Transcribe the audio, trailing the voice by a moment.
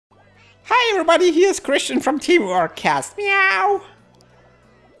Hi everybody, here's Christian from Teamwork Cast. Meow!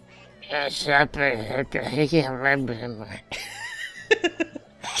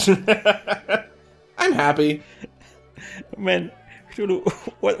 I'm happy. Man, Shulu,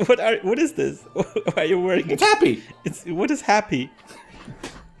 what is this? Why are you wearing It's happy. What is happy?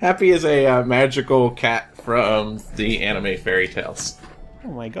 Happy is a magical cat from the anime fairy tales. Oh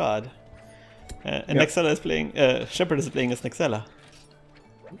my god. And Yep. Nexella is playing, Shepard is playing as Nexella.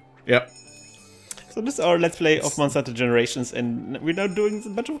 Yep. So this is our Let's Play of Monster Hunter Generations, and we're now doing a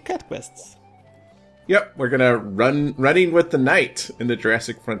bunch of cat quests. Yep, we're gonna running with the knight in the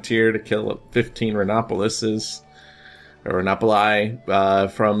Jurassic Frontier to kill 15 Rhinopolises, or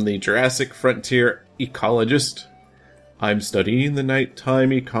Rhinopoli, from the Jurassic Frontier ecologist. I'm studying the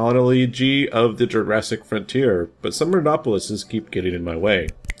nighttime ecology of the Jurassic Frontier, but some Rhinopolises keep getting in my way.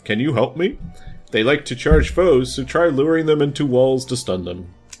 Can you help me? They like to charge foes, so try luring them into walls to stun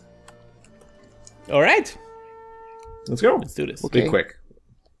them. Alright, Let's go. let's do this. Be quick.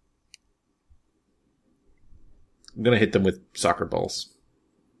 I'm gonna hit them with soccer balls.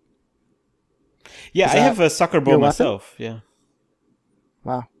 Yeah, Is I that have a soccer ball your weapon? myself, yeah.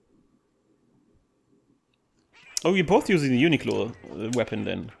 Wow. Oh, you're both using the Uniqlo weapon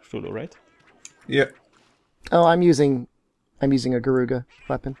then, Shulu, right? Yep. Oh, I'm using a Garuga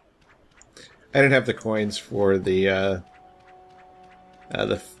weapon. I didn't have the coins for the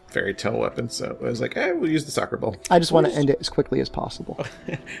fairy tale weapon, so I was like, we'll use the soccer ball. I just want to end it as quickly as possible.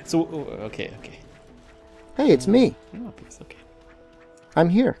 So, okay. Hey, it's me. Oh, it's okay. I'm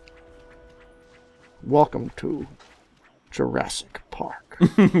here. Welcome to Jurassic Park.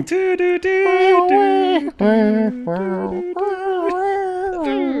 Do, do, do, do, do,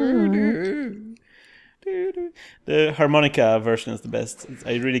 do. The harmonica version is the best.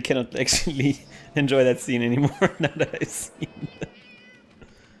 I really cannot actually enjoy that scene anymore now that I've seen the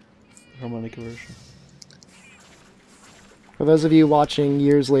harmonica version. For those of you watching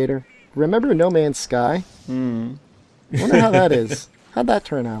years later, remember No Man's Sky? Hmm. Wonder how that is. How'd that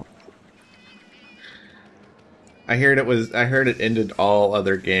turn out? I heard it ended all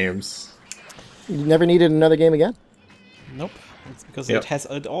other games. You never needed another game again? Nope. It's because Yep. it has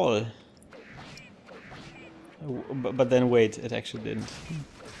it all. But then wait, it actually didn't.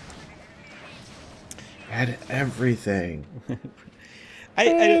 Had everything.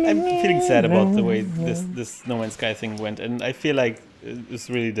 I'm feeling sad about the way this No Man's Sky thing went, and I feel like it's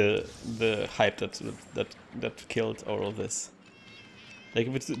really the hype that killed all of this. Like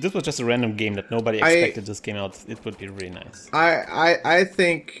if this was just a random game that nobody expected just came out, it would be really nice. I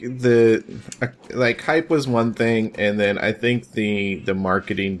think hype was one thing, and then I think the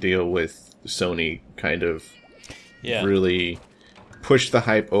marketing deal with Sony kind of really pushed the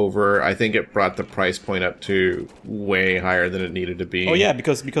hype over. I think it brought the price point up to way higher than it needed to be. Oh yeah,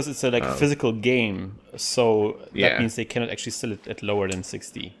 because it's a physical game, so that means they cannot actually sell it at lower than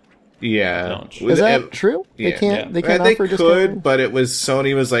 60. Yeah, Launch. Is that true? Yeah. They can't. They can't They offer could, discount? but it was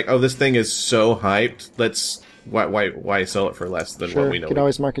Sony was like, "Oh, this thing is so hyped. Let's why sell it for less than Sure, what we know?" could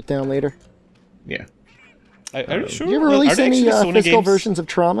always mark it down later. Yeah. Are you sure? Did you ever Are release they any actually Sony physical games? versions of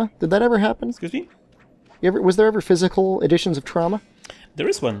Trauma? Did that ever happen? Excuse me? Was there ever physical editions of Trauma? There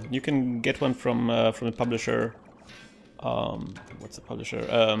is one. You can get one from the publisher. What's the publisher?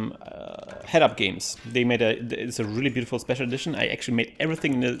 Head Up Games. They made it's a really beautiful special edition. I actually made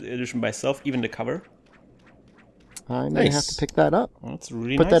everything in the edition myself, even the cover. I may have Nice. to pick that up. Oh, it's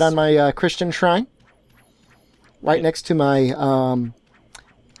really Put nice. that on my Christian shrine. Right next to my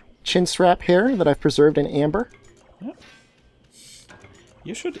chin strap hair that I've preserved in amber.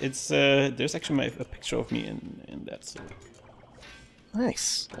 You should. It's there's actually a picture of me in that. So.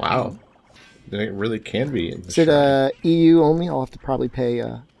 Nice. Wow. It really can be. In the Is it EU only? I'll have to probably pay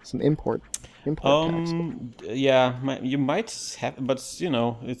some import tax. Yeah, you might have, but you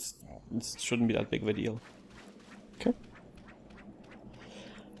know, it shouldn't be that big of a deal. Okay.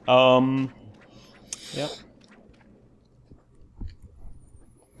 Yeah.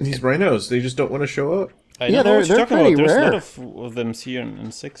 These rhinos, they just don't want to show up. I Yeah, don't know what they're you're talking pretty about. There's rare. a lot of them here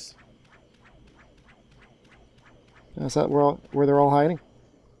in 6. Is that where they're all hiding?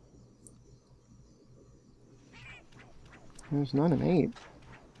 There's none in 8.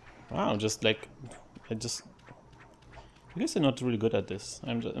 Wow, just like I guess I'm not really good at this.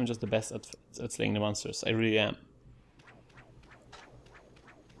 I'm just the best at slaying the monsters. I really am.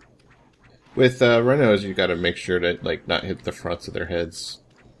 With rhinos, you got to make sure to not hit the fronts of their heads.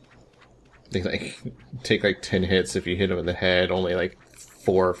 They take 10 hits if you hit them in the head. Only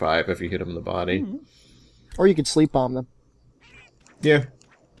 4 or 5 if you hit them in the body. Mm-hmm. Or you could sleep bomb them. Yeah.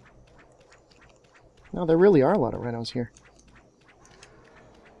 No, there really are a lot of rhinos here.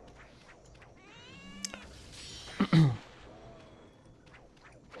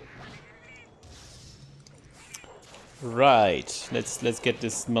 Right. Let's get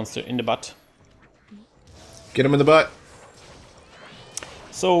this monster in the butt. Get him in the butt.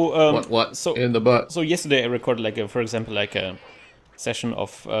 So What? So in the butt? So yesterday I recorded for example, a session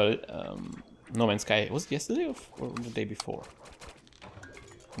of No Man's Sky. Was it yesterday or the day before?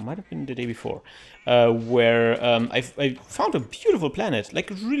 It might have been the day before, where I found a beautiful planet,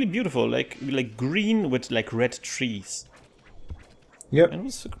 really beautiful, like green with red trees. Yep. And it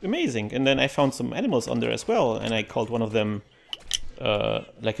was amazing. And then I found some animals on there as well, and I called one of them a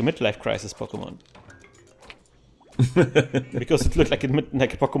midlife crisis Pokemon. Because it looked like a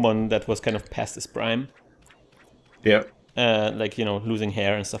Pokemon that was kind of past its prime. Yep. Losing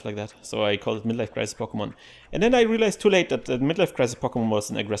hair and stuff like that. So I called it midlife crisis Pokemon. And then I realized too late that the midlife crisis Pokemon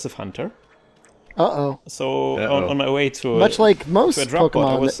was an aggressive hunter. Uh-oh. So on my way to much like most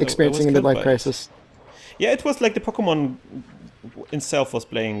Pokemon experiencing a midlife crisis. Yeah, it was like the Pokemon itself was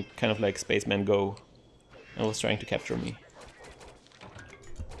playing kind of like Spaceman Go and was trying to capture me.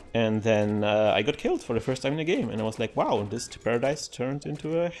 And then I got killed for the first time in the game, and I was like, wow, this paradise turned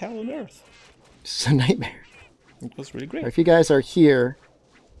into a hell on earth. It's a nightmare. It was really great. If you guys are here...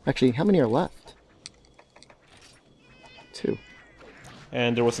 Actually, how many are left? 2.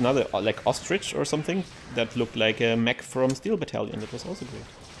 And there was another, ostrich or something, that looked like a mech from Steel Battalion. That was also great.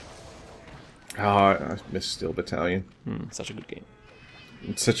 Oh, I miss Steel Battalion. Such a good game.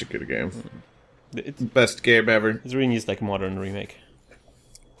 It's such a good game. Best game ever. It really needs a modern remake.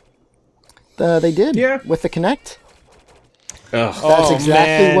 They did. Yeah. With the Kinect. Ugh. That's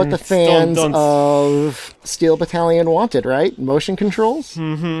exactly what the fans Don't. of Steel Battalion wanted, right? Motion controls?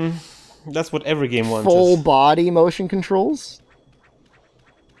 That's what every game wants. Full body motion controls?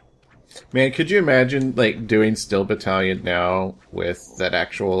 Man, could you imagine doing Steel Battalion now with that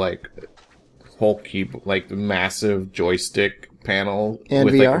actual whole keyboard, massive joystick panel and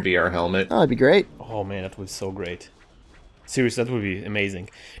with VR? a VR helmet? Oh, that'd be great. Oh man, that would be so great. Seriously, that would be amazing.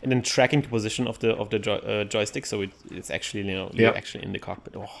 And then tracking the position of the joystick, so it's actually you're actually in the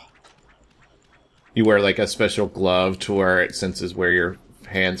cockpit. Oh. You wear a special glove to where it senses where your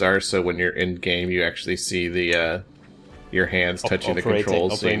hands are, so when you're in game, you actually see the your hands touching the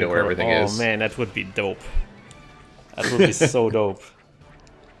controls, so you know where everything is. Oh man, that would be dope. That would be so dope.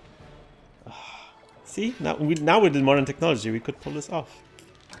 See, now with the modern technology, we could pull this off.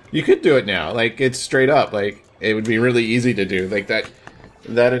 You could do it now. It's straight up. It would be really easy to do.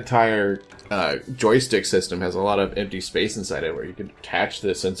 That entire joystick system has a lot of empty space inside it where you could attach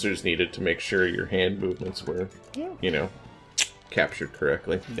the sensors needed to make sure your hand movements were, captured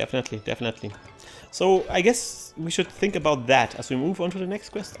correctly. Definitely. So I guess we should think about that as we move on to the next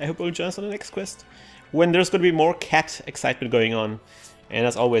quest. I hope you'll join us on the next quest, when there's going to be more cat excitement going on. And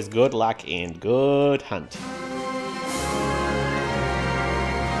as always, good luck and good hunt.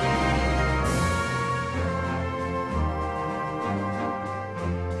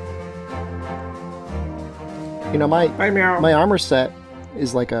 My armor set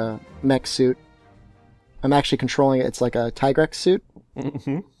is like a mech suit. I'm actually controlling it. It's like a Tigrex suit.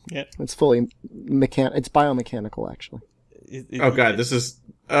 Mm-hmm. Yeah. It's fully It's biomechanical, actually. Oh god, this is...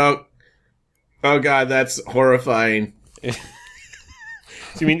 Oh god, that's horrifying.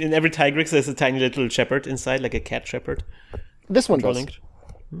 So you mean in every Tigrex there's a tiny little shepherd inside, like a cat shepherd? This one does.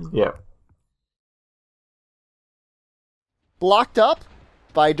 Yeah. Blocked up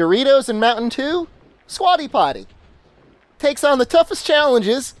by Doritos and Mountain Dew, Squatty Potty takes on the toughest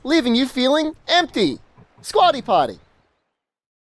challenges, leaving you feeling empty. Squatty Potty.